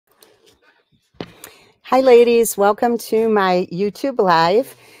Hi, ladies. Welcome to my YouTube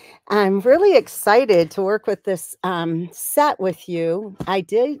Live. I'm really excited to work with this set with you. I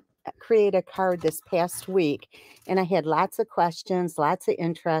did create a card this past week, and I had lots of questions, lots of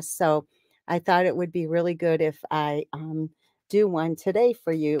interest. So I thought it would be really good if I do one today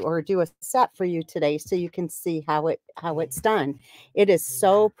for you, or do a set for you today, so you can see how it's done. It is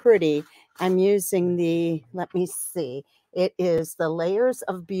so pretty. I'm using the, let me see, it is the Layers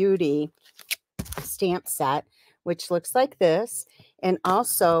of Beauty stamp set, which looks like this, and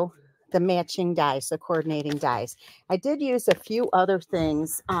also the matching dies, the coordinating dies. I did use a few other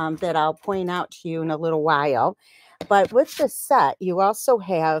things that I'll point out to you in a little while, but with this set, you also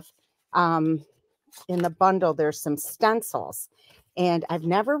have in the bundle, there's some stencils, and I've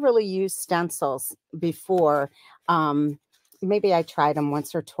never really used stencils before. Maybe I tried them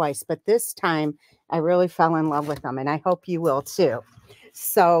once or twice, but this time I really fell in love with them, and I hope you will too.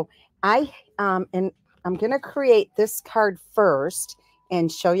 So and I'm going to create this card first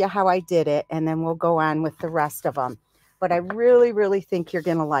and show you how I did it, and then we'll go on with the rest of them. But I really, really think you're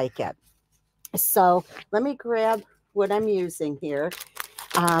going to like it. So let me grab what I'm using here.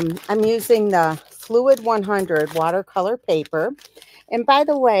 I'm using the Fluid 100 watercolor paper. And by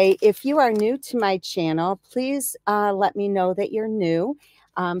the way, if you are new to my channel, please let me know that you're new,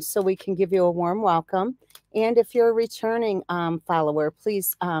 so we can give you a warm welcome. And if you're a returning follower,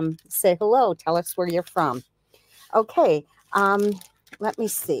 please say hello. Tell us where you're from. Okay, let me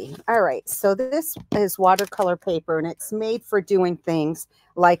see. All right, so this is watercolor paper, and it's made for doing things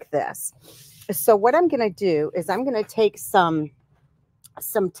like this. So what I'm going to do is I'm going to take some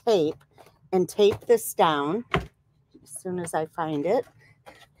tape and tape this down as soon as I find it.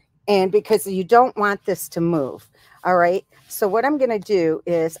 And because you don't want this to move. All right, so what I'm going to do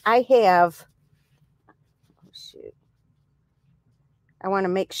is I have, shoot, I want to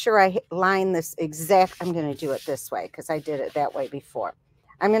make sure I line this exact. I'm going to do it this way because I did it that way before.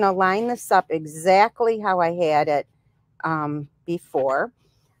 I'm going to line this up exactly how I had it before.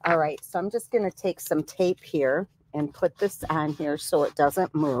 All right, so I'm just going to take some tape here and put this on here so it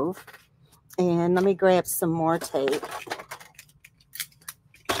doesn't move. And let me grab some more tape,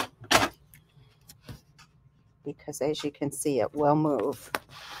 because as you can see, it will move.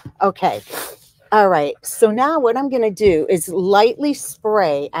 Okay. All right, so now what I'm going to do is lightly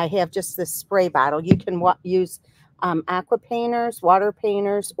spray. I have just this spray bottle. You can use aqua painters, water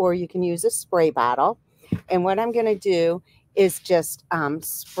painters, or you can use a spray bottle. And what I'm going to do is just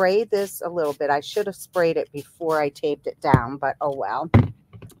spray this a little bit. I should have sprayed it before I taped it down, but oh well.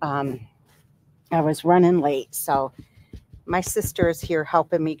 I was running late, so my sister is here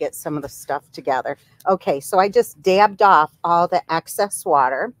helping me get some of the stuff together. Okay, so I just dabbed off all the excess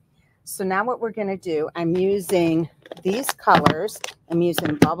water. So now what we're going to do, I'm using these colors. I'm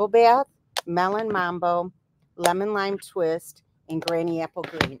using Bubble Bath, Melon Mambo, Lemon Lime Twist, and Granny Apple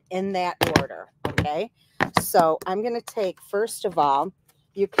Green in that order, okay? So I'm going to take, first of all,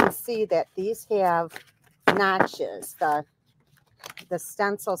 you can see that these have notches. The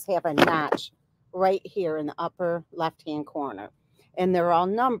stencils have a notch right here in the upper left-hand corner, and they're all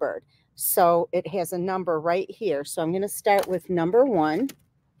numbered. So it has a number right here. So I'm going to start with number 1.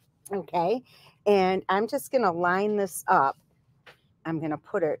 Okay, and I'm just going to line this up. I'm going to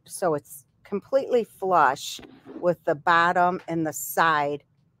put it so it's completely flush with the bottom and the side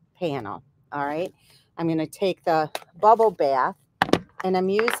panel. All right, I'm going to take the Bubble Bath, and I'm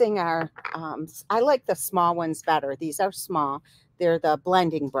using our, I like the small ones better. These are small. They're the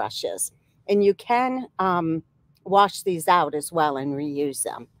blending brushes. And you can wash these out as well and reuse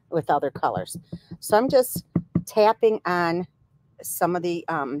them with other colors. So I'm just tapping on some of the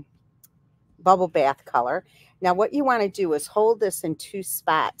Bubble Bath color. Now what you want to do is hold this in 2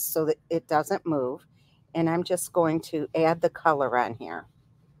 spots so that it doesn't move, and I'm just going to add the color on here.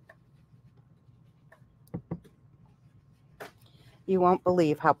 You won't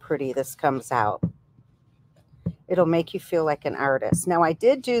believe how pretty this comes out. It'll make you feel like an artist. Now I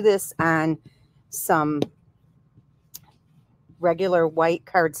did do this on some regular white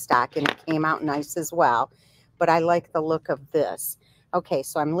cardstock, and it came out nice as well, but I like the look of this. Okay,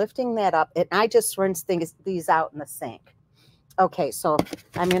 so I'm lifting that up, and I just rinse these out in the sink. Okay, so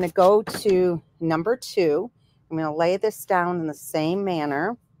I'm going to go to number 2. I'm going to lay this down in the same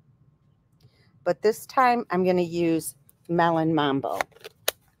manner, but this time I'm going to use Melon Mambo.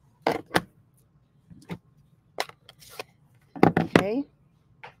 Okay.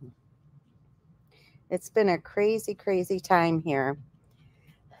 It's been a crazy, crazy time here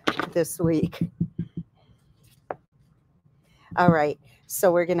this week. All right, so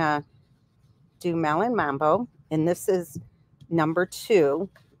we're going to do Melon Mambo, and this is number 2.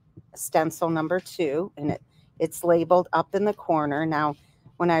 stencil number 2, and it's labeled up in the corner. Now,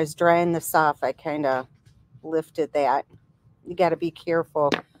 when I was drying this off, I kind of lifted that. You got to be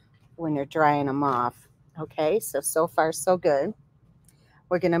careful when you're drying them off. Okay, so far so good.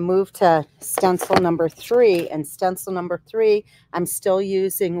 We're going to move to stencil number 3, and stencil number 3 I'm still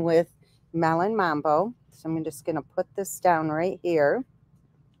using with Melon Mambo. So I'm just going to put this down right here.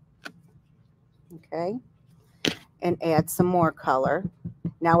 Okay, and add some more color.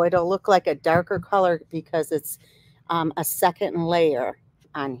 Now it'll look like a darker color because it's a second layer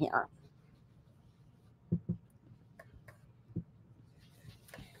on here.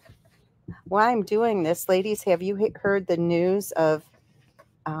 While I'm doing this, ladies, have you heard the news of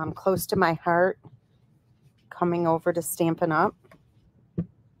Close to My Heart coming over to Stampin' Up?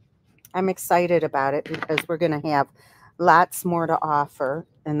 I'm excited about it because we're going to have lots more to offer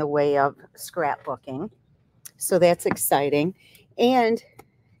in the way of scrapbooking. So that's exciting. And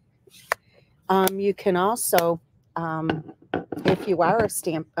you can also, if you are a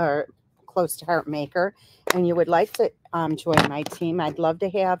stamp or Close to Heart maker and you would like to join my team, I'd love to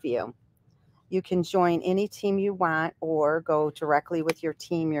have you. You can join any team you want or go directly with your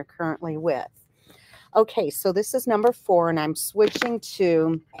team you're currently with. Okay, so this is number 4, and I'm switching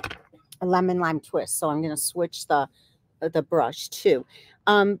to a lemon lime twist. So I'm going to switch the brush too.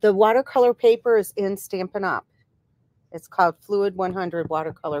 The watercolor paper is in Stampin' Up. It's called Fluid 100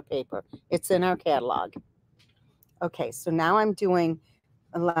 watercolor paper. It's in our catalog. Okay, so now I'm doing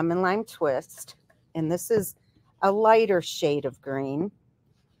a lemon lime twist, and this is a lighter shade of green.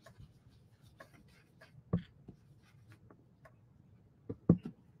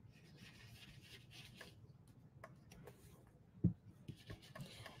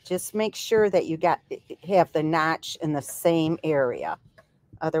 Just make sure that you have the notch in the same area.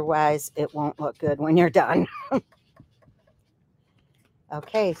 Otherwise, it won't look good when you're done.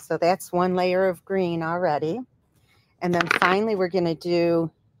 Okay, so that's one layer of green already. And then finally, we're going to do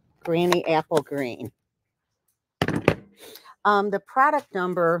Granny Apple Green. The product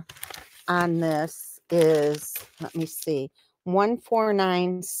number on this is, let me see,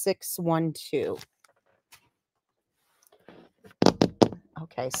 149612.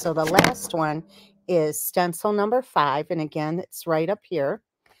 Okay, so the last one is stencil number 5, and again, it's right up here.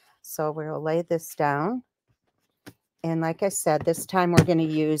 So we'll lay this down. And like I said, this time we're going to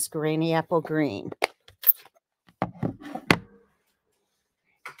use Granny Apple Green.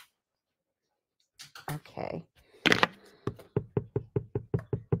 Okay.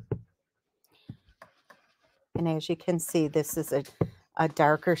 And as you can see, this is a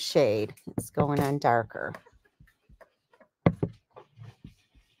darker shade. It's going on darker.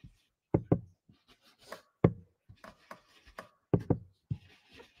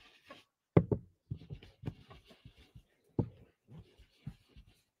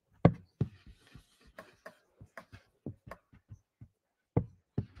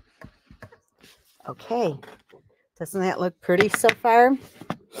 Okay, doesn't that look pretty so far?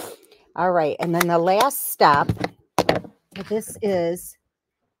 All right, and then the last step, this is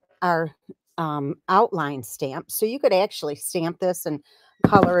our outline stamp. So you could actually stamp this and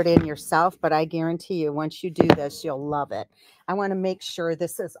color it in yourself, but I guarantee you once you do this, you'll love it. I want to make sure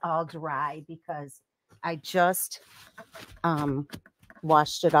this is all dry because I just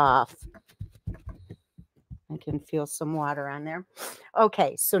washed it off. I can feel some water on there.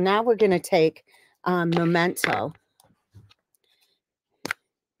 Okay, so now we're going to take Memento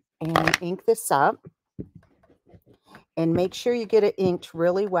and ink this up. And make sure you get it inked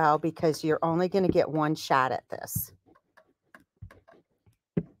really well because you're only going to get one shot at this.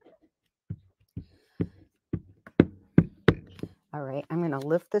 All right, I'm going to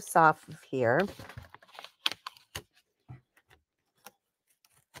lift this off of here.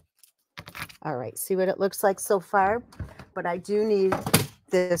 All right, see what it looks like so far? But I do need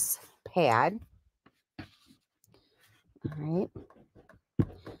this pad. All right.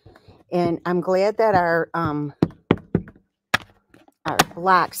 And I'm glad that our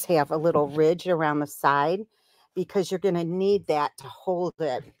blocks have a little ridge around the side because you're going to need that to hold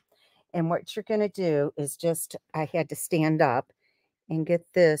it. And what you're going to do is just, I had to stand up and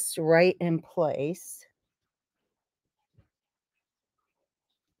get this right in place.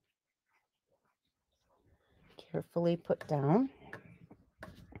 Carefully put down.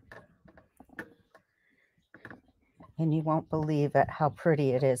 And you won't believe it, how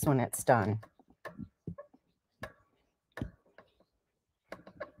pretty it is when it's done.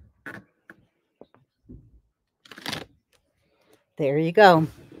 There you go.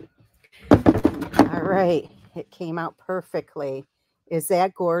 All right, it came out perfectly. Is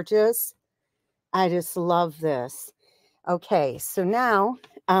that gorgeous? I just love this. Okay, so now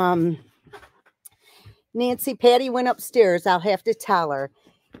Nancy, Patty went upstairs. I'll have to tell her.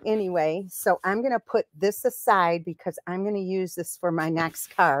 Anyway, so I'm going to put this aside because I'm going to use this for my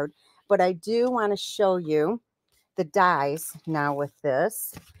next card. But I do want to show you the dies now with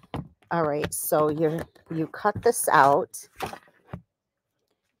this. All right, so you cut this out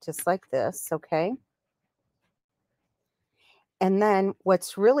just like this, okay? And then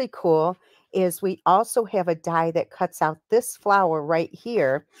what's really cool is we also have a die that cuts out this flower right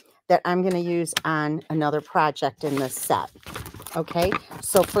here that I'm going to use on another project in this set. Okay,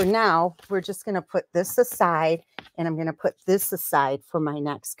 so for now, we're just going to put this aside, and I'm going to put this aside for my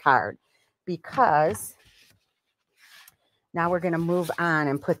next card because now we're going to move on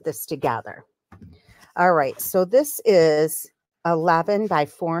and put this together. All right, so this is 11 by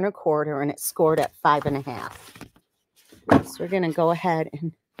 4 1/4, and it's scored at 5 1/2. So we're going to go ahead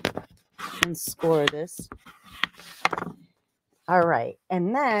and score this. All right,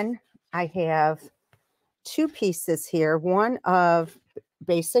 and then I have 2 pieces here, one of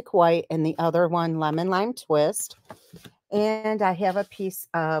basic white and the other one lemon lime twist. And I have a piece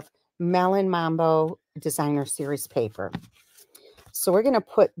of Melon Mambo Designer Series paper. So we're going to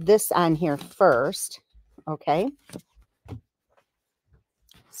put this on here first, okay?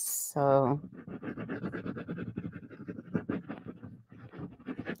 So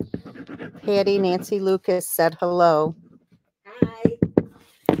Patty, Nancy Lucas said hello. Hi.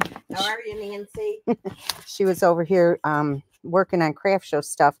 How are you, Nancy? She was over here working on craft show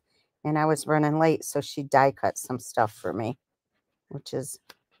stuff, and I was running late, so she die cut some stuff for me, which is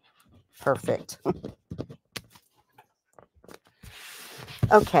perfect.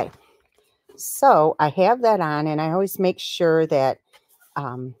 Okay, so I have that on, and I always make sure that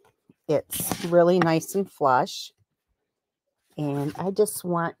it's really nice and flush. And I just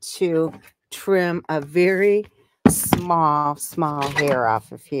want to trim a very small hair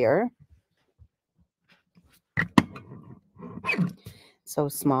off of here. So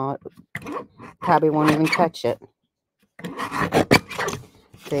small, probably won't even touch it.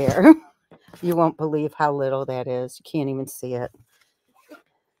 There. You won't believe how little that is. You can't even see it.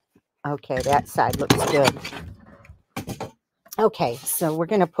 Okay, that side looks good. Okay, so we're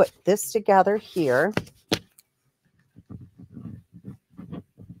going to put this together here.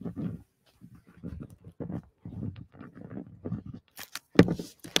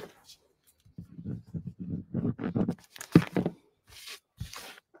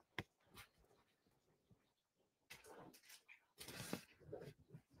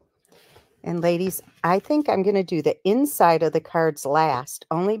 And ladies, I think I'm going to do the inside of the cards last,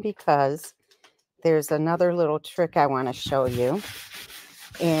 only because there's another little trick I want to show you.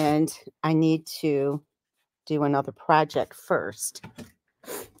 And I need to do another project first.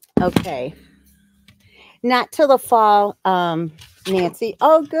 Okay. Not till the fall, Nancy.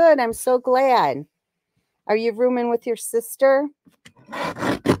 Oh, good. I'm so glad. Are you rooming with your sister?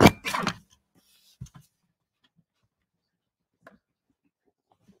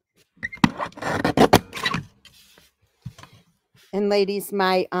 And ladies,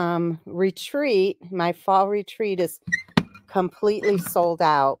 my retreat, my fall retreat is completely sold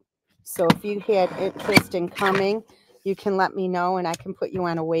out. So if you had interest in coming, you can let me know and I can put you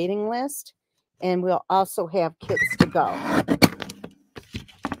on a waiting list. And we'll also have kits to go.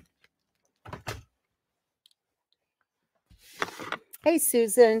 Hey,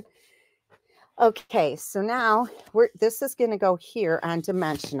 Susan. Okay, so now this is going to go here on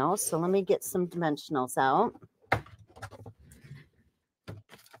dimensionals. So let me get some dimensionals out.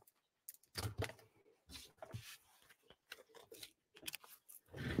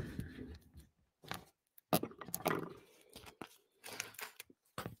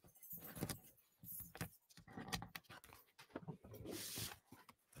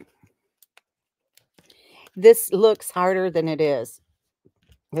 This looks harder than it is.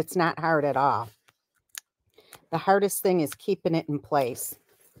 It's not hard at all. The hardest thing is keeping it in place.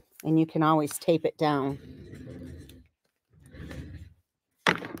 And you can always tape it down.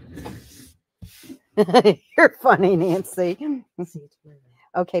 You're funny, Nancy.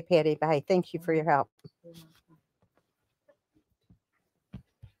 Okay, Patty, bye. Thank you for your help.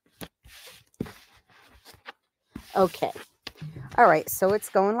 Okay. All right, so it's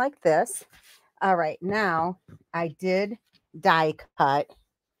going like this. All right, now I did die cut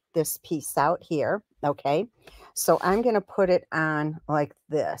this piece out here, okay? So I'm going to put it on like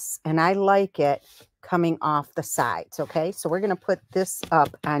this, and I like it coming off the sides, okay? So we're going to put this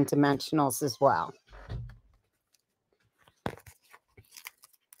up on dimensionals as well.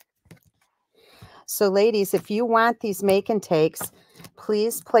 So ladies, if you want these make and takes,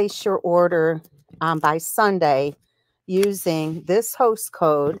 please place your order by Sunday using this host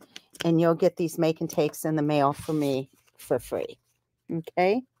code, and you'll get these make and takes in the mail from me for free.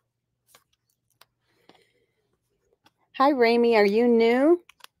 Okay. Hi, Rami. Are you new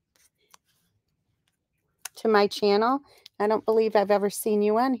to my channel? I don't believe I've ever seen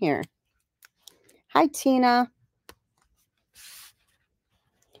you on here. Hi, Tina.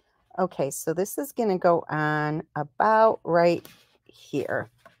 Okay, so this is going to go on about right here.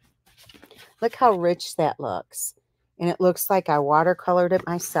 Look how rich that looks. And it looks like I watercolored it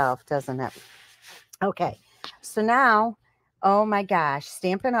myself, doesn't it? Okay, so now, oh my gosh,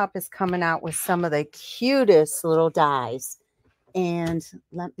 Stampin' Up! Is coming out with some of the cutest little dies. And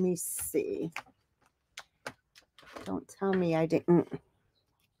let me see. Don't tell me I didn't.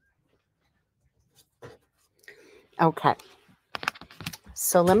 Okay,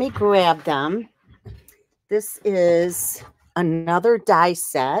 so let me grab them. This is another die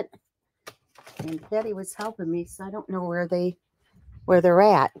set. And Patty was helping me, so I don't know where they're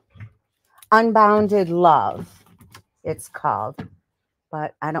at. Unbounded Love, it's called.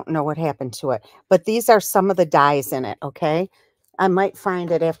 But I don't know what happened to it. But these are some of the dies in it, okay? I might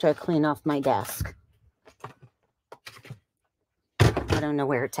find it after I clean off my desk. I don't know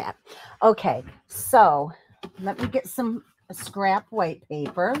where it's at. Okay, so let me get some scrap white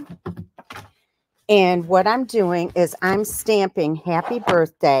paper. And what I'm doing is I'm stamping Happy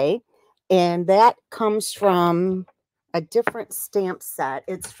Birthday. And that comes from a different stamp set.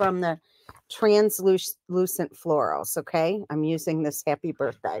 It's from the Translucent Florals, okay? I'm using this Happy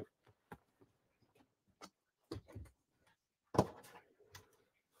Birthday.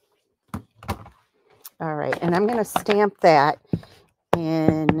 All right, and I'm going to stamp that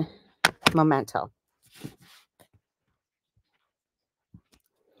in Memento.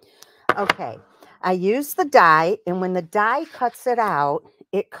 Okay, I use the die, and when the die cuts it out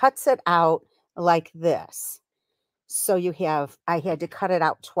like this. So you have, I had to cut it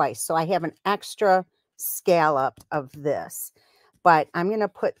out twice. So I have an extra scallop of this. But I'm going to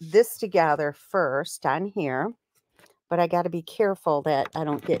put this together first on here. But I got to be careful that I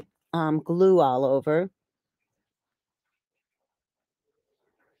don't get glue all over.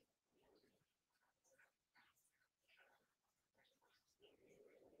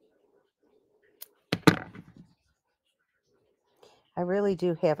 I really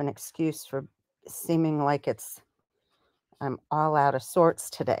do have an excuse for seeming like I'm all out of sorts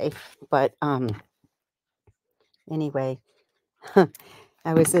today. But anyway,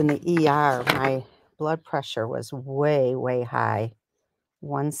 I was in the ER. My blood pressure was way, way high.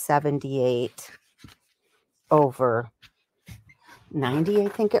 178 over 90, I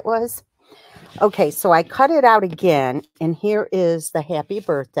think it was. Okay, so I cut it out again, and here is the Happy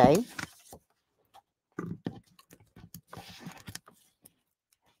Birthday.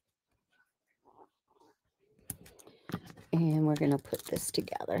 And we're going to put this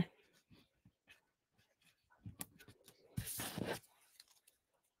together.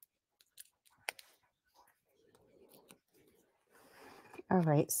 All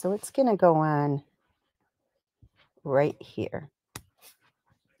right, so it's going to go on right here.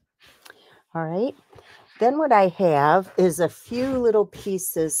 All right, then what I have is a few little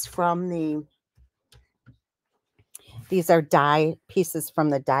pieces from these are die pieces from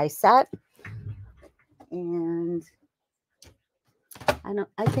the die set. And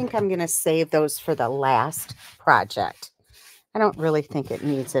I think I'm going to save those for the last project. I don't really think it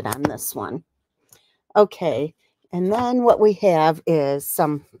needs it on this one. Okay, and then what we have is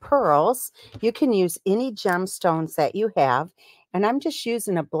some pearls. You can use any gemstones that you have, and I'm just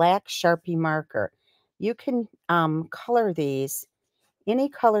using a black Sharpie marker. You can color these any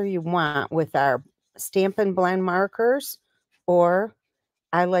color you want with our Stampin' Blend markers, or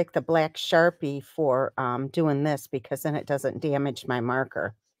I like the black Sharpie for doing this because then it doesn't damage my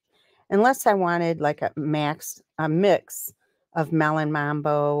marker. Unless I wanted like a mix of Melon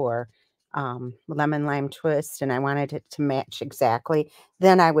Mambo or Lemon Lime Twist, and I wanted it to match exactly,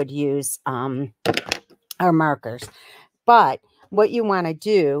 then I would use our markers. But what you want to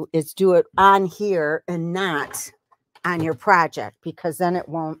do is do it on here and not on your project, because then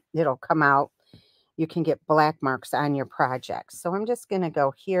it'll come out. You can get black marks on your project. So I'm just going to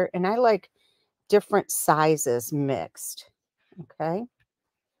go here, and I like different sizes mixed. Okay.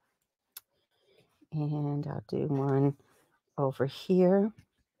 And I'll do one over here.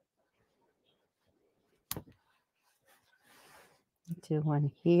 Do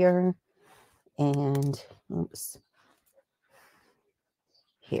one here. And oops.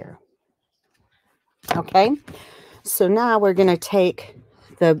 Here. Okay. So now we're going to take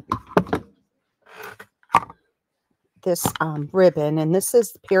this ribbon, and this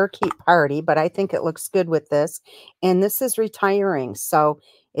is Parakeet Party, but I think it looks good with this. And this is retiring. So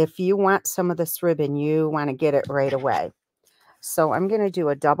if you want some of this ribbon, you want to get it right away. So I'm going to do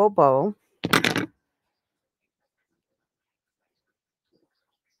a double bow.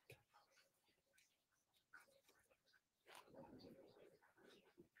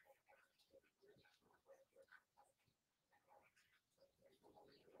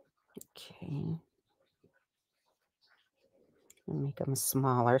 Okay. And make them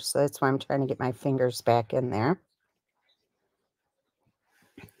smaller. So that's why I'm trying to get my fingers back in there.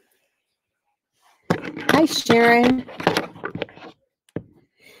 Hi, Sharon.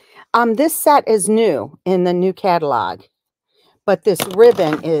 This set is new in the new catalog, but this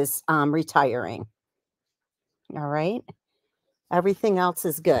ribbon is retiring. All right. Everything else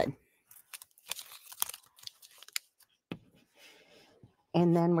is good.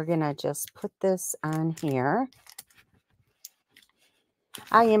 And then we're going to just put this on here.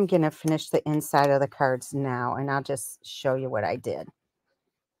 I am going to finish the inside of the cards now, and I'll just show you what I did.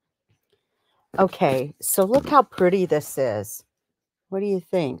 Okay, so look how pretty this is. What do you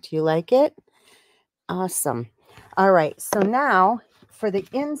think? Do you like it? Awesome. All right, so now for the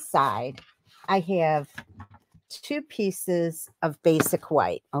inside, I have 2 pieces of basic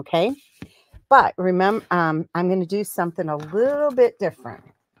white, okay? But remember, I'm going to do something a little bit different.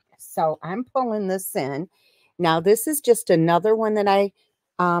 So I'm pulling this in. Now, this is just another one that I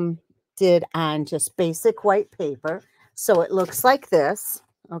did on just basic white paper. So it looks like this,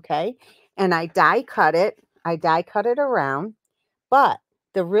 okay? And I die cut it. I die cut it around. But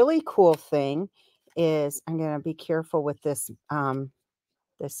the really cool thing is I'm going to be careful with this,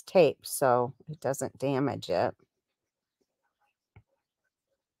 this tape so it doesn't damage it.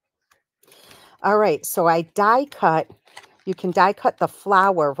 All right, so I die cut. You can die cut the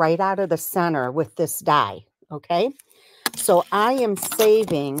flower right out of the center with this die, okay? So I am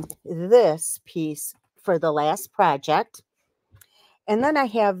saving this piece for the last project. And then I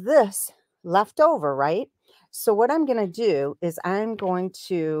have this left over, right? So what I'm going to do is I'm going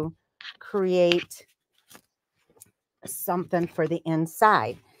to create something for the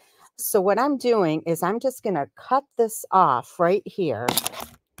inside. So what I'm doing is I'm just going to cut this off right here.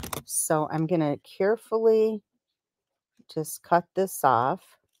 So I'm going to carefully just cut this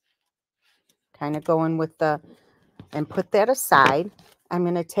off, kind of going with the, and put that aside. I'm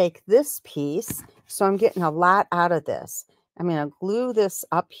going to take this piece. So I'm getting a lot out of this. I'm going to glue this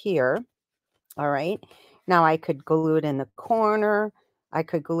up here. All right. Now I could glue it in the corner. I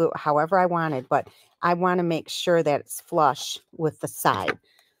could glue it however I wanted, but I want to make sure that it's flush with the side.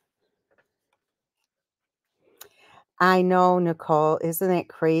 I know, Nicole, isn't it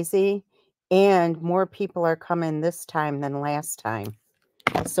crazy? And more people are coming this time than last time.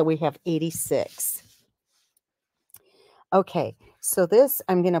 So we have 86. Okay, so this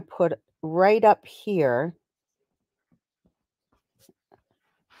I'm going to put right up here.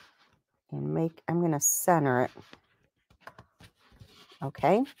 And I'm going to center it.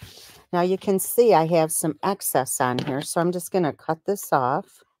 Okay, now you can see I have some excess on here. So I'm just going to cut this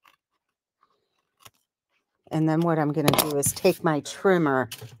off. And then what I'm going to do is take my trimmer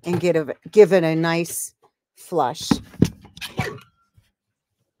and give it a nice flush.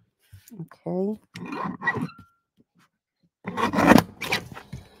 Okay.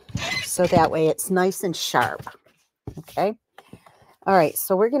 So that way it's nice and sharp. Okay. All right.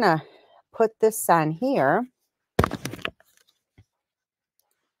 So we're going to put this on here.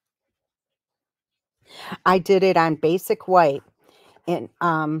 I did it on basic white and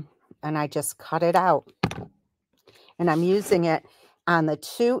I just cut it out. And I'm using it on the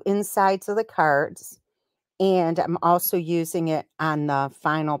 2 insides of the cards. And I'm also using it on the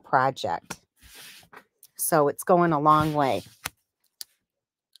final project. So it's going a long way.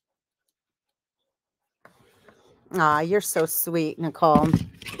 Aw, you're so sweet, Nicole.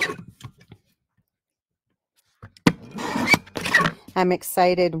 I'm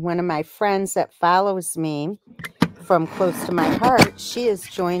excited. One of my friends that follows me from Close to My Heart, she is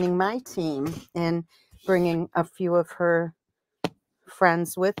joining my team and bringing a few of her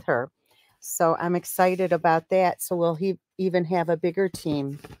friends with her. So I'm excited about that. So we'll even have a bigger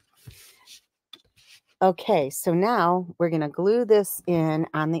team. Okay, so now we're going to glue this in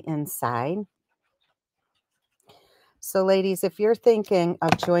on the inside. So ladies, if you're thinking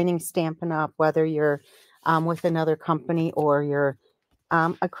of joining Stampin' Up, whether you're with another company or you're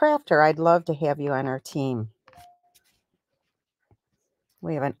a crafter, I'd love to have you on our team.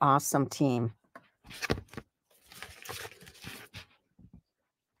 We have an awesome team.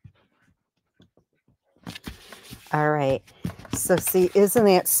 All right. So see, isn't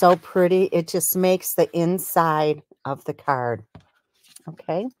that so pretty? It just makes the inside of the card.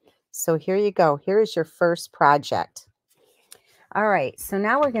 Okay, so here you go. Here is your first project. All right, so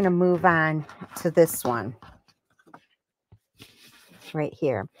now we're going to move on to this one right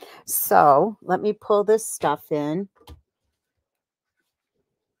here. So let me pull this stuff in.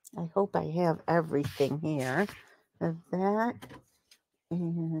 I hope I have everything here of that.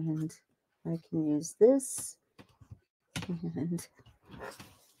 And I can use this. And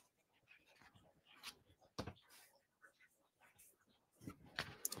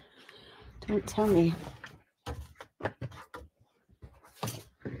don't tell me.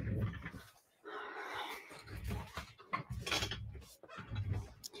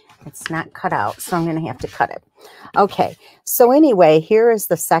 It's not cut out, so I'm going to have to cut it. Okay, so anyway, here is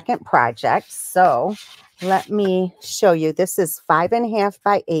the second project. So let me show you. This is 5.5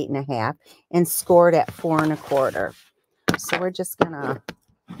 by 8.5 and scored at 4 1/4. So we're just going to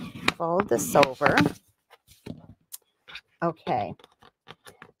fold this over. Okay,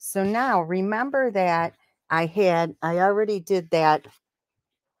 so now remember that I already did that.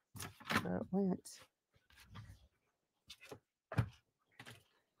 Where it went.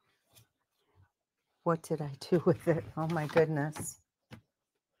 What did I do with it? Oh my goodness.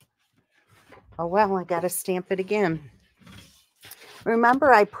 Oh well, I got to stamp it again.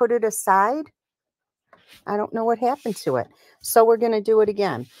 Remember, I put it aside. I don't know what happened to it. So we're going to do it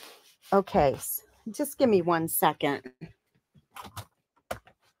again. Okay, just give me 1 second.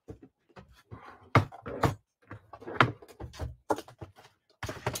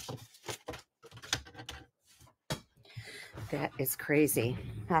 That is crazy.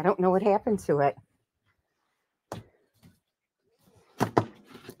 I don't know what happened to it.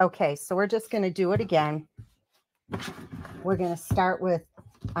 Okay, so we're just going to do it again. We're going to start with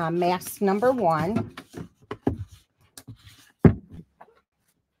mask number 1.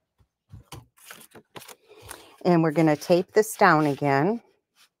 And we're going to tape this down again.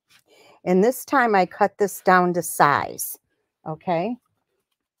 And this time I cut this down to size. Okay.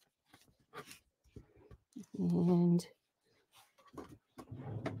 And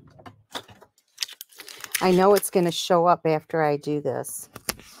I know it's going to show up after I do this.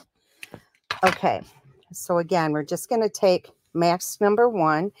 Okay. So again, we're just going to take mask number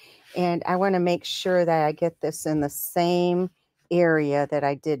 1. And I want to make sure that I get this in the same area that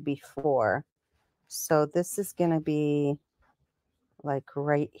I did before. So this is going to be like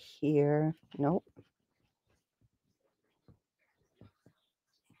right here. Nope.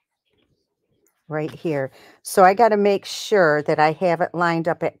 Right here. So I got to make sure that I have it lined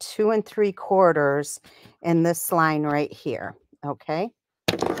up at 2 3/4 in this line right here. Okay.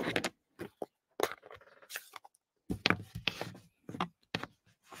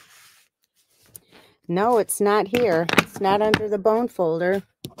 No, it's not here. It's not under the bone folder.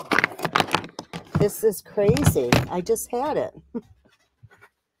 This is crazy. I just had it.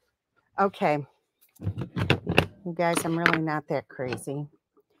 Okay. You guys, I'm really not that crazy.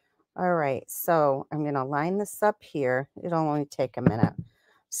 All right. So I'm going to line this up here. It'll only take a minute.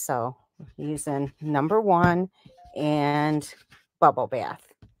 So using number 1 and bubble bath.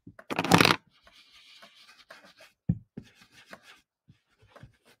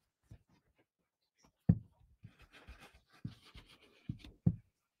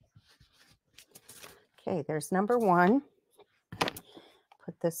 Okay, there's number 1.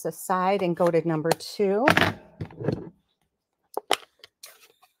 Put this aside and go to number 2.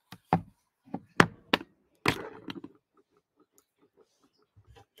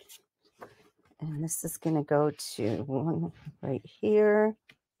 And this is going to go to 1 right here.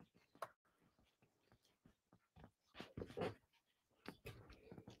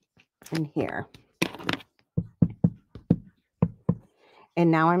 And here.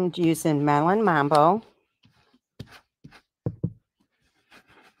 And now I'm using Melon Mambo.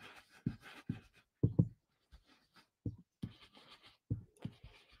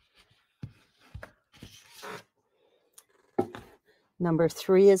 Number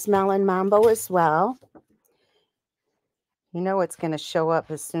 3 is Melon Mambo as well. You know it's going to show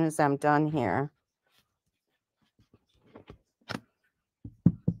up as soon as I'm done here.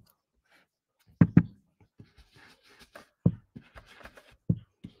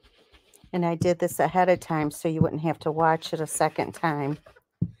 And I did this ahead of time so you wouldn't have to watch it a second time.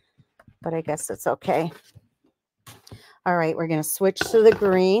 But I guess it's okay. All right, we're going to switch to the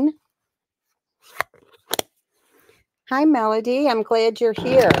green. Hi, Melody. I'm glad you're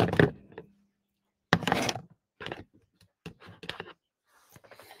here.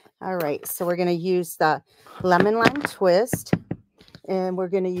 All right, so we're going to use the lemon lime twist. And we're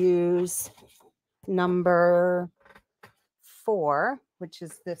going to use number 4, which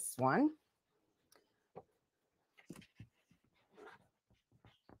is this one.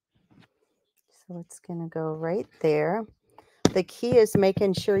 So it's going to go right there. The key is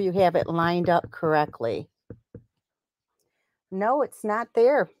making sure you have it lined up correctly. No, it's not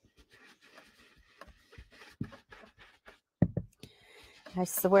there. I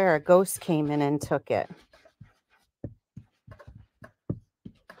swear a ghost came in and took it.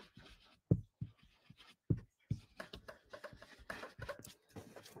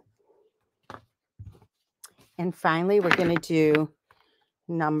 And finally, we're going to do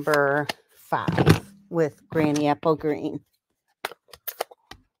number 5 with Granny Apple Green.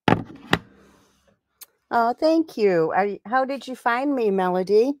 Oh, thank you. How did you find me,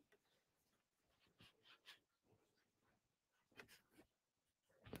 Melody?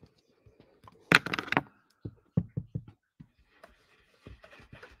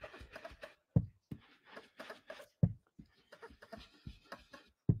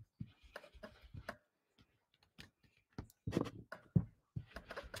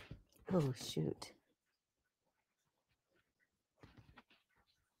 Oh, shoot.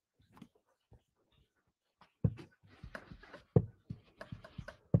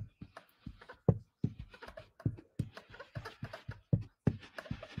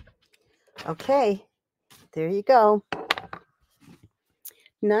 Okay, there you go.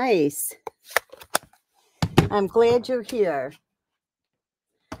 Nice. I'm glad you're here.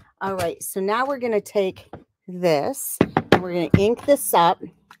 All right, so now we're going to take this and we're going to ink this up.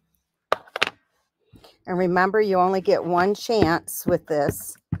 And remember, you only get one chance with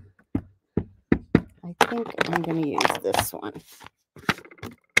this. I think I'm going to use this one.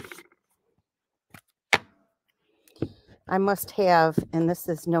 I must have, and this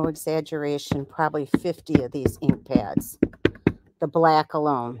is no exaggeration, probably 50 of these ink pads. The black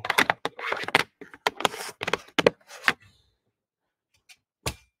alone.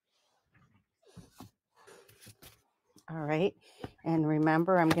 All right, and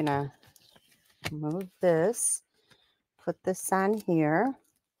remember, I'm going to move this, put this on here,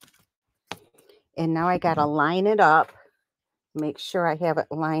 and now I got to line it up, make sure I have it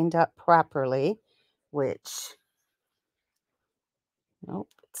lined up properly, which, nope,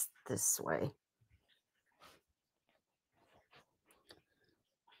 it's this way.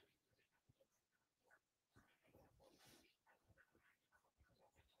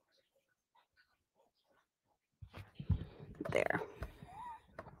 There.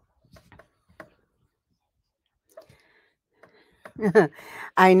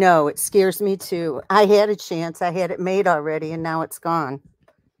 I know, it scares me too. I had a chance. I had it made already, and now it's gone.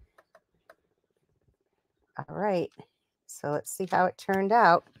 All right. So let's see how it turned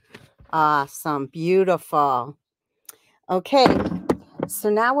out. Awesome. Beautiful. Okay. So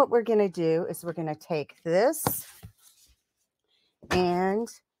now what we're going to do is we're going to take this and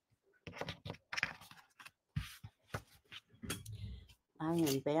I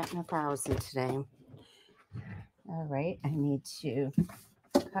am batting 1,000 today. All right. I need to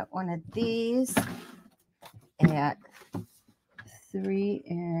cut one of these at 3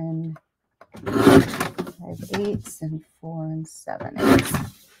 5/8 and 4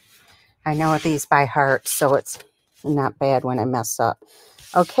 7/8. I know these by heart, so it's not bad when I mess up.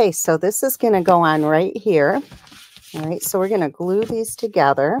 Okay, so this is going to go on right here. All right, so we're going to glue these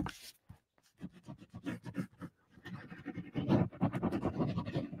together.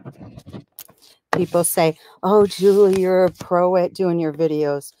 People say, oh, Julie, you're a pro at doing your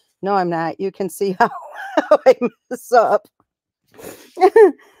videos. No, I'm not. You can see how I mess up.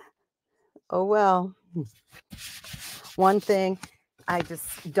 Oh, well. One thing, I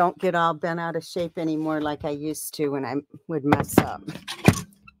just don't get all bent out of shape anymore like I used to when I would mess up.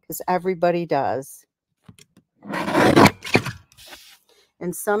 Because everybody does.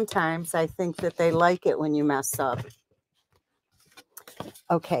 And sometimes I think that they like it when you mess up.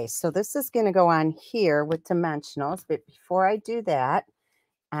 Okay, so this is going to go on here with dimensionals. But before I do that,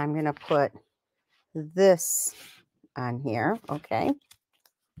 I'm going to put this on here. Okay.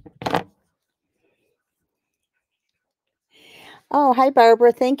 Oh, hi,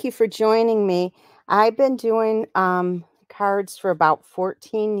 Barbara. Thank you for joining me. I've been doing cards for about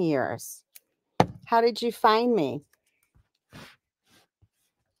 14 years. How did you find me?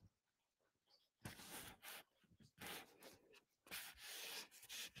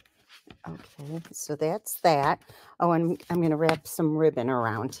 Okay, so that's that. Oh, and I'm going to wrap some ribbon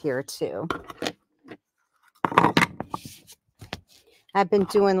around here too. I've been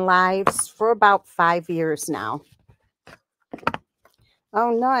doing lives for about 5 years now. Oh,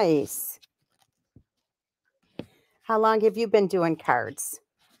 nice. How long have you been doing cards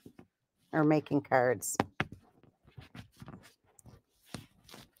or making cards?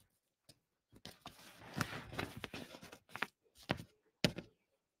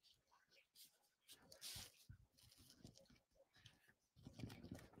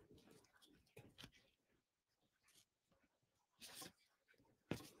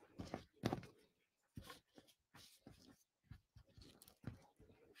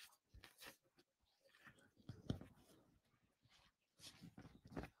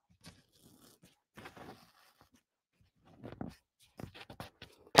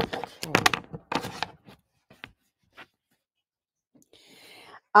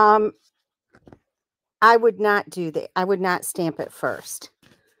 Um, I would not do that. I would not stamp it first,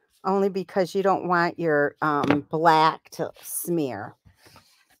 only because you don't want your black to smear.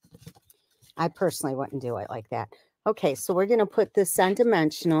 I personally wouldn't do it like that. Okay, so we're going to put this on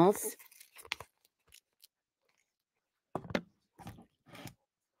dimensionals.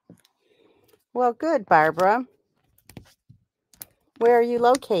 Well, good, Barbara. Where are you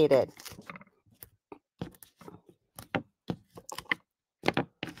located?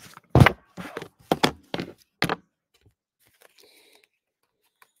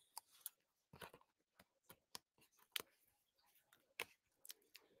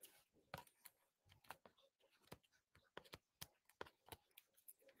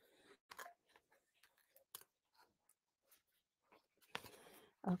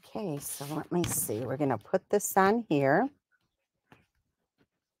 Okay, so let me see. We're going to put this on here.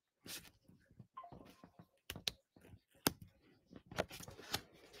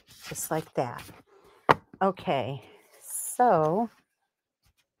 Just like that. Okay, so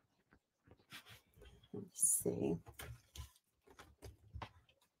let's see.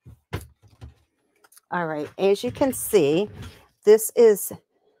 All right, as you can see, this is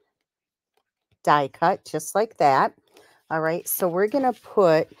die cut just like that. All right, so we're going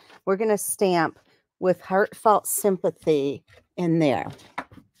to stamp with heartfelt sympathy in there.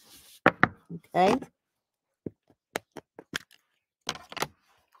 Okay.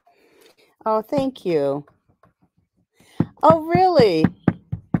 Oh, thank you. Oh, really?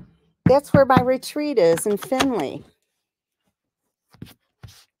 That's where my retreat is, in Findlay.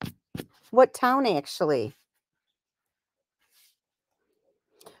 What town, actually?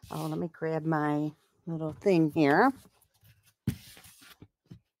 Oh, let me grab my little thing here.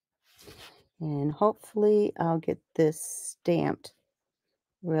 And hopefully I'll get this stamped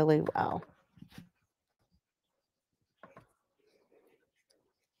really well.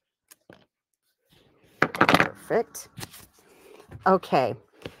 Perfect. Okay.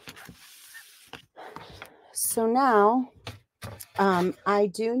 So now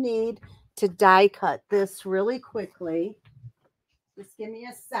I do need to die cut this really quickly. Just give me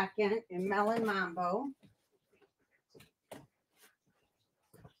a second in Melon Mambo.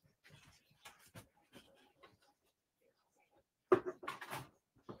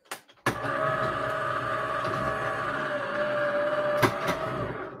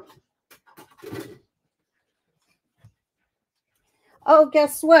 Oh,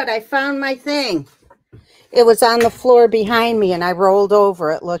 guess what? I found my thing. It was on the floor behind me and I rolled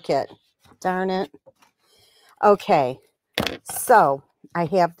over it. Look it. Darn it. Okay. So I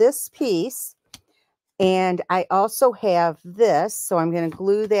have this piece and I also have this. So I'm going to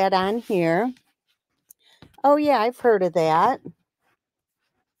glue that on here. Oh, yeah, I've heard of that.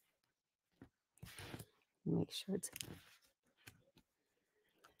 Make sure it's...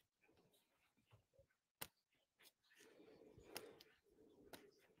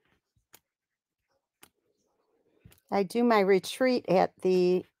 I do my retreat at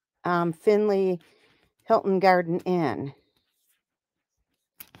the Findlay Hilton Garden Inn.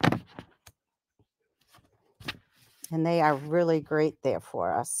 And they are really great there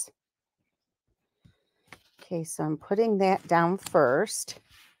for us. Okay, so I'm putting that down first.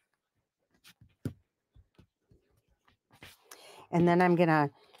 And then I'm going to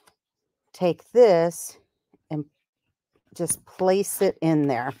take this and just place it in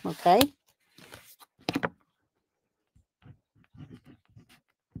there, okay?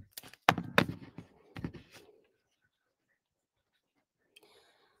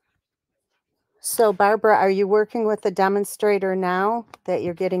 So, Barbara, are you working with a demonstrator now that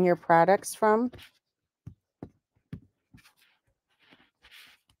you're getting your products from?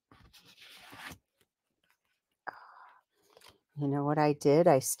 You know what I did?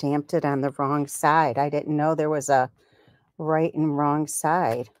 I stamped it on the wrong side. I didn't know there was a right and wrong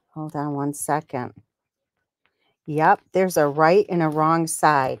side. Hold on one second. Yep, there's a right and a wrong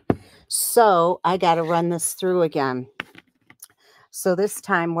side. So I got to run this through again. So this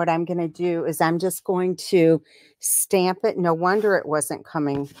time what I'm going to do is I'm just going to stamp it. No wonder it wasn't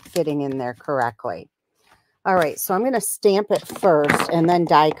fitting in there correctly. All right, so I'm going to stamp it first and then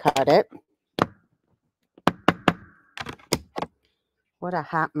die cut it. What a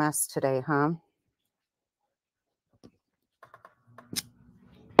hot mess today, huh?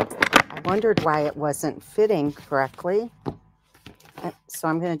 I wondered why it wasn't fitting correctly. So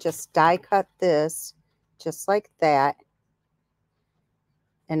I'm going to just die cut this just like that.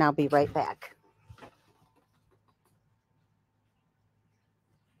 And I'll be right back.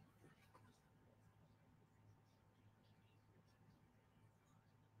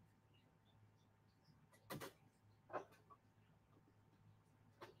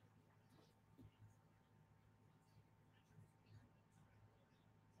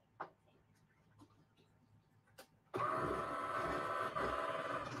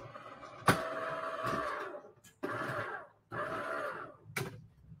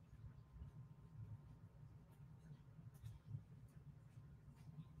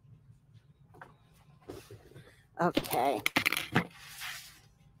 Okay.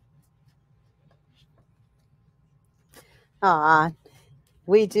 Aw,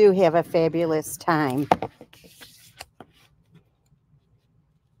 we do have a fabulous time.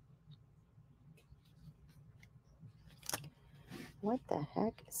 What the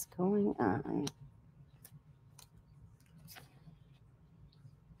heck is going on?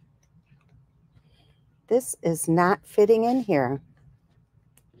 This is not fitting in here.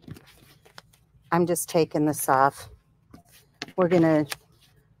 I'm just taking this off. We're going to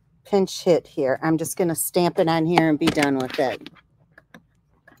pinch hit here. I'm just going to stamp it on here and be done with it.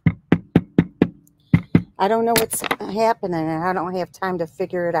 I don't know what's happening, and I don't have time to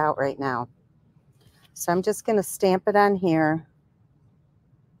figure it out right now. So I'm just going to stamp it on here.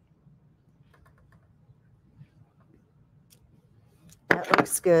 That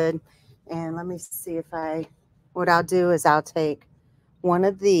looks good. And let me see if what I'll do is I'll take one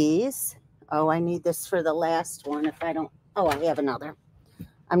of these. Oh, I need this for the last one if I don't. Oh, I have another.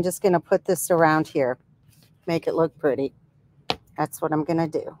 I'm just going to put this around here. Make it look pretty. That's what I'm going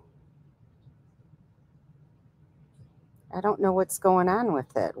to do. I don't know what's going on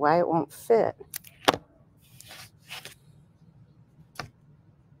with it, why it won't fit.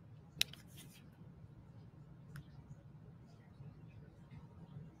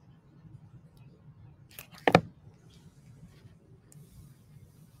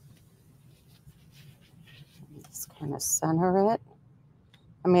 Just kind of center it.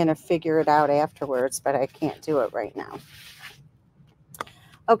 I'm going to figure it out afterwards, but I can't do it right now.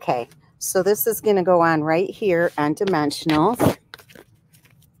 Okay, so this is going to go on right here on dimensional.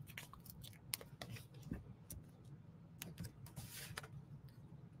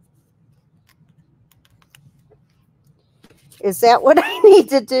 Is that what I need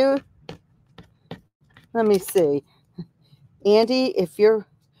to do? Let me see. Andy, if you're...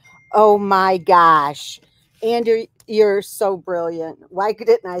 Oh my gosh. Andy, you're so brilliant. Why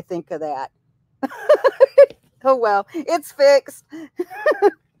didn't I think of that? Oh well, it's fixed.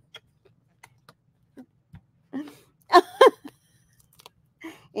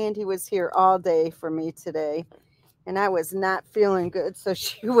 Andy was here all day for me today, and I was not feeling good, so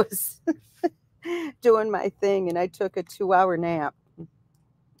she was doing my thing, and I took a 2-hour nap.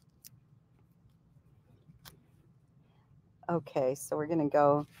 Okay, so we're going to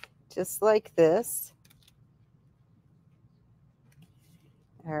go just like this.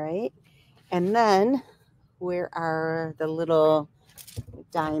 All right, and then where are the little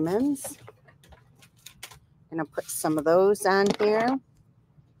diamonds? I'm going to put some of those on here.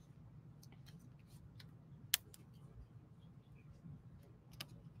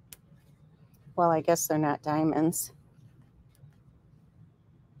 Well, I guess they're not diamonds.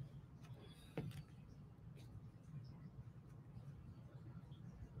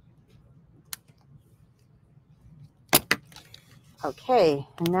 Okay,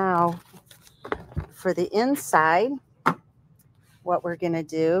 now for the inside, what we're going to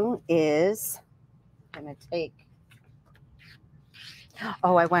do is I'm going to take,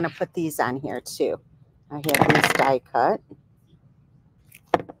 oh, I want to put these on here too. I have these die cut.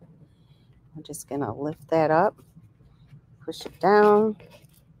 I'm just going to lift that up, push it down.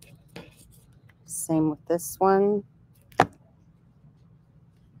 Same with this one.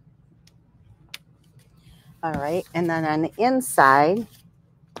 All right, and then on the inside,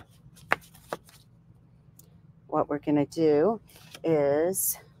 what we're going to do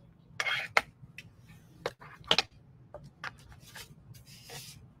is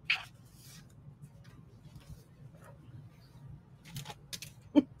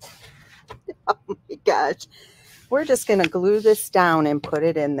oh my gosh, we're just going to glue this down and put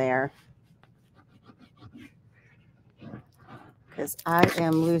it in there because I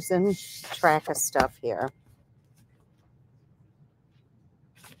am losing track of stuff here.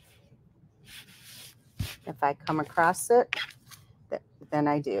 If I come across it, then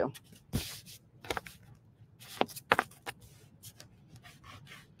I do.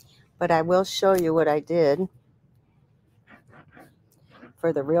 But I will show you what I did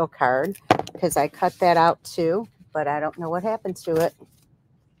for the real card because I cut that out too, but I don't know what happened to it.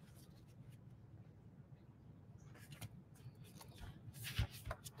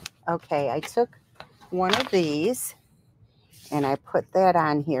 Okay, I took one of these and I put that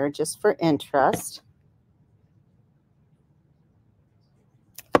on here just for interest.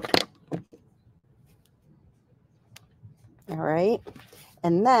 All right,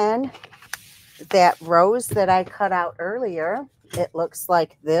 and then that rose that I cut out earlier, it looks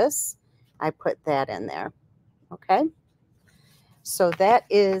like this. I put that in there. Okay, so that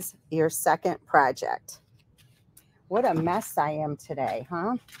is your second project. What a mess I am today,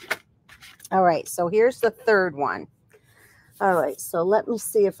 huh? All right, so here's the third one. All right, so let me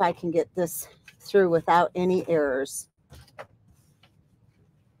see if I can get this through without any errors.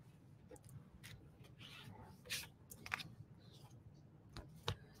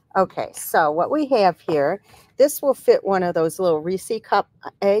 Okay, so what we have here, this will fit one of those little Reese cup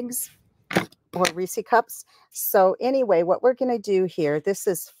eggs or Reese cups. So anyway, what we're going to do here, this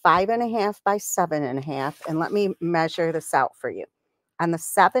is 5.5 by 7.5, and let me measure this out for you. On the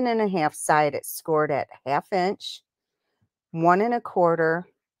 7.5 side, it's scored at 1/2 inch, 1 1/4,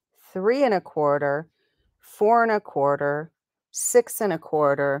 3 1/4, 4 1/4, 6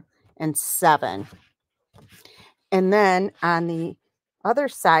 1/4, and 7. And then on the other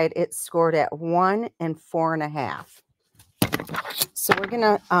side, it's scored at 1 and 4.5. So we're going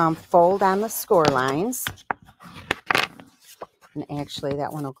to fold on the score lines. And actually,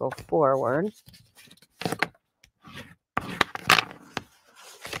 that one will go forward.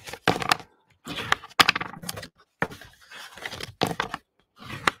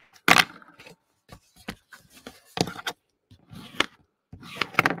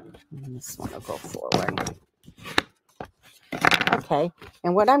 And this one will go forward. Okay,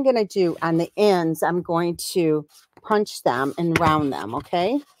 and what I'm going to do on the ends, I'm going to punch them and round them,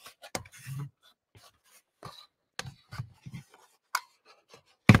 okay?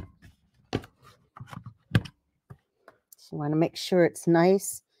 So you want to make sure it's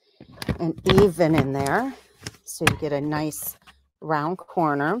nice and even in there so you get a nice round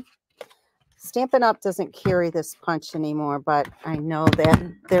corner. Stampin' Up! Doesn't carry this punch anymore, but I know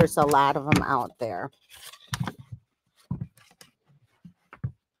that there's a lot of them out there.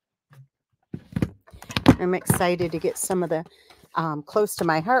 I'm excited to get some of the Close to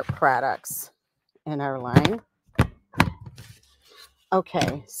My Heart products in our line.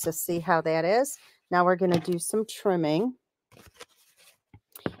 Okay, so see how that is? Now we're going to do some trimming.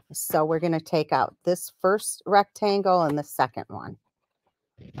 So we're going to take out this first rectangle and the second one.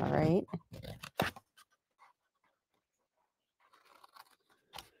 All right.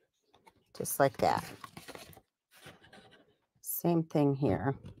 Just like that. Same thing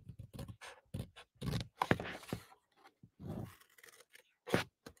here.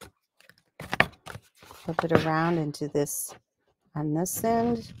 Flip it around and do this on this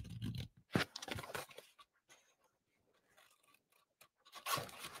end.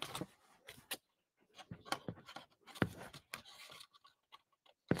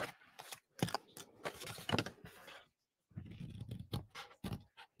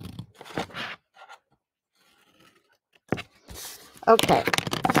 Okay,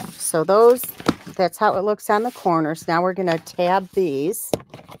 so that's how it looks on the corners. Now we're going to tab these.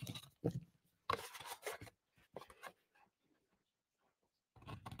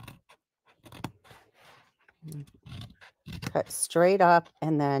 Cut straight up,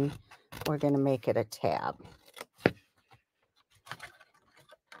 and then we're going to make it a tab.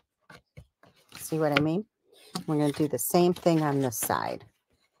 See what I mean? We're going to do the same thing on this side.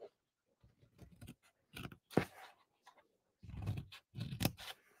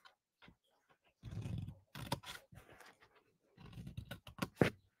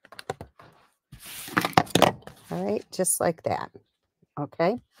 All right, just like that.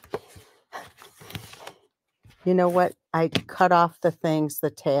 Okay. You know what? I cut off the things,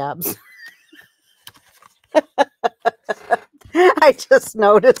 the tabs. I just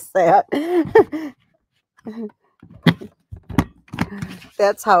noticed that.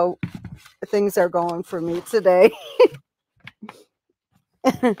 That's how things are going for me today.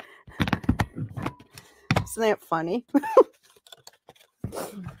 Isn't that funny?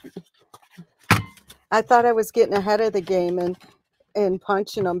 I thought I was getting ahead of the game and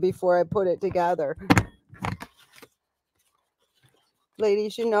punching them before I put it together.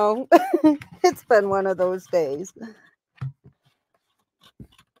 Ladies, you know, it's been one of those days.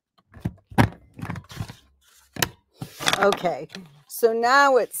 Okay, so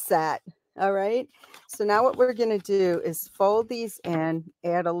now it's set. All right, so now what we're going to do is fold these in,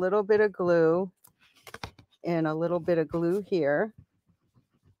 add a little bit of glue and a little bit of glue here,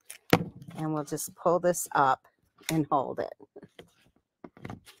 and we'll just pull this up and hold it.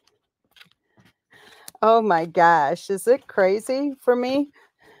 Oh my gosh, is it crazy for me?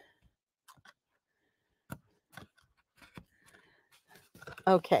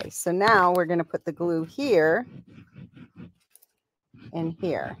 Okay, so now we're going to put the glue here and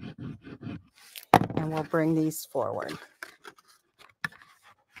here, and we'll bring these forward.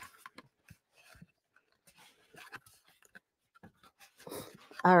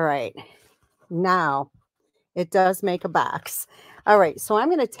 All right, now it does make a box. All right, so I'm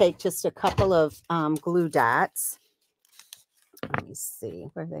going to take just a couple of glue dots. Let me see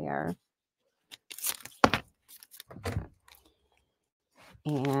where they are.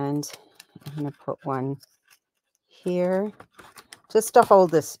 And I'm going to put one here just to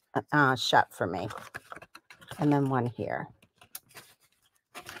hold this shut for me. And then one here.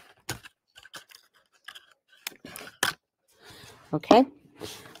 Okay.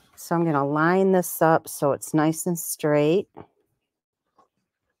 So I'm going to line this up so it's nice and straight.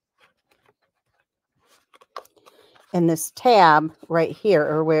 And this tab right here,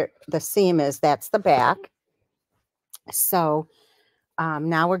 or where the seam is, that's the back. So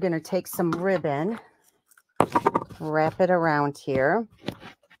now we're going to take some ribbon, wrap it around here.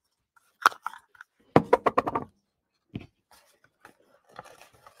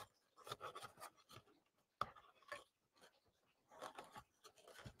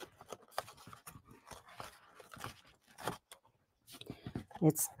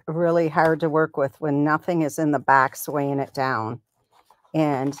 It's really hard to work with when nothing is in the box weighing it down.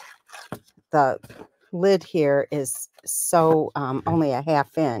 And the lid here is so only a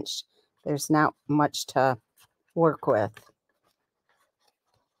 1/2 inch. There's not much to work with.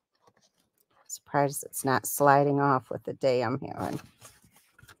 Surprised it's not sliding off with the day I'm having.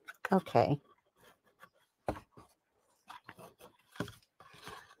 Okay.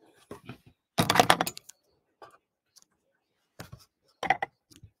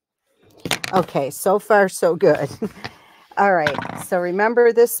 Okay, so far so good. All right, so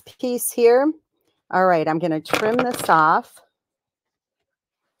remember this piece here? All right, I'm going to trim this off.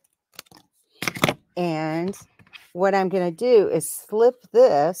 And what I'm going to do is slip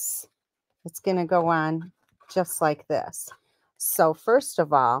this. It's going to go on just like this. So first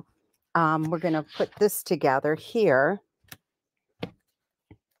of all, we're going to put this together here.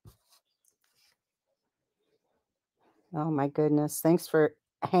 Oh my goodness. Thanks for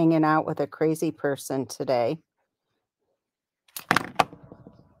hanging out with a crazy person today.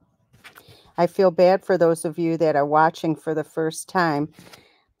 I feel bad for those of you that are watching for the first time.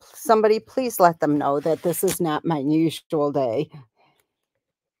 Somebody please let them know that this is not my usual day.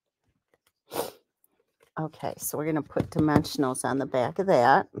 Okay, so we're going to put dimensionals on the back of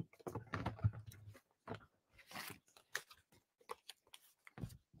that.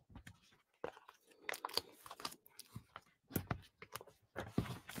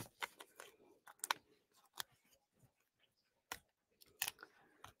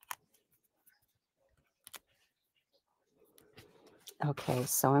 Okay,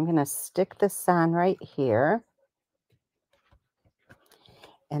 so I'm going to stick this on right here.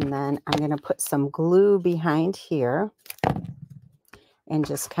 And then I'm going to put some glue behind here and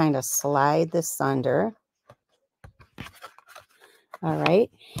just kind of slide this under. All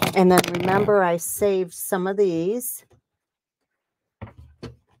right. And then remember, I saved some of these.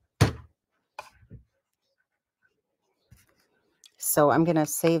 So I'm going to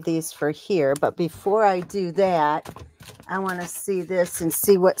save these for here. But before I do that, I want to see this and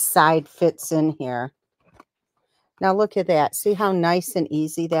see what side fits in here. Now look at that. See how nice and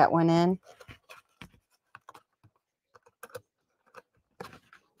easy that went in?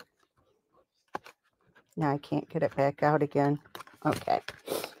 Now I can't get it back out again. Okay.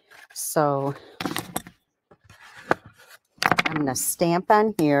 So I'm going to stamp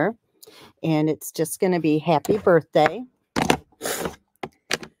on here. And it's just going to be happy birthday.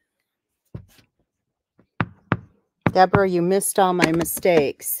 Deborah, you missed all my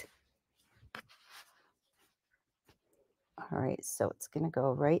mistakes. All right, so it's going to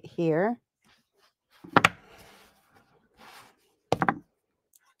go right here.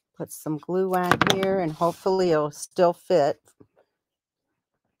 Put some glue on here and hopefully it'll still fit.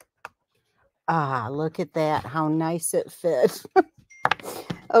 Ah, look at that, how nice it fit.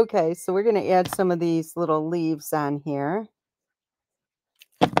 Okay, so we're going to add some of these little leaves on here.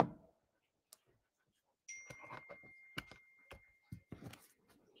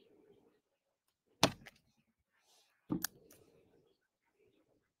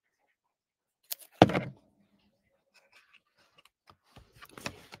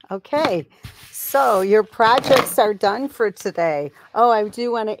 Okay, so your projects are done for today. Oh, I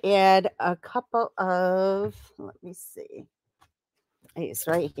do want to add a couple of, let me see, these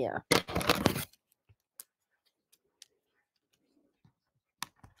right here.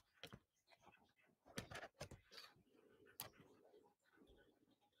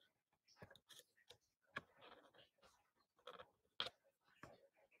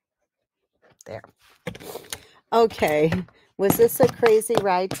 There. Okay, was this a crazy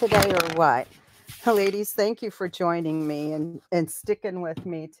ride today or what? Ladies, thank you for joining me and sticking with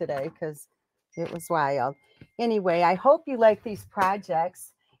me today because it was wild. Anyway, I hope you like these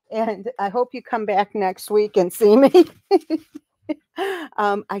projects and I hope you come back next week and see me.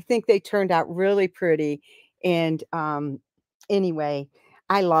 I think they turned out really pretty And anyway,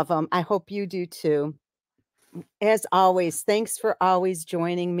 I love them. I hope you do too. As always, thanks for always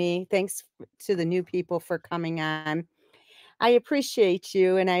joining me. Thanks to the new people for coming on. I appreciate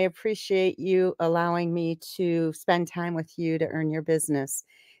you, and I appreciate you allowing me to spend time with you to earn your business.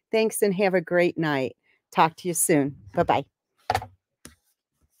 Thanks, and have a great night. Talk to you soon. Bye-bye.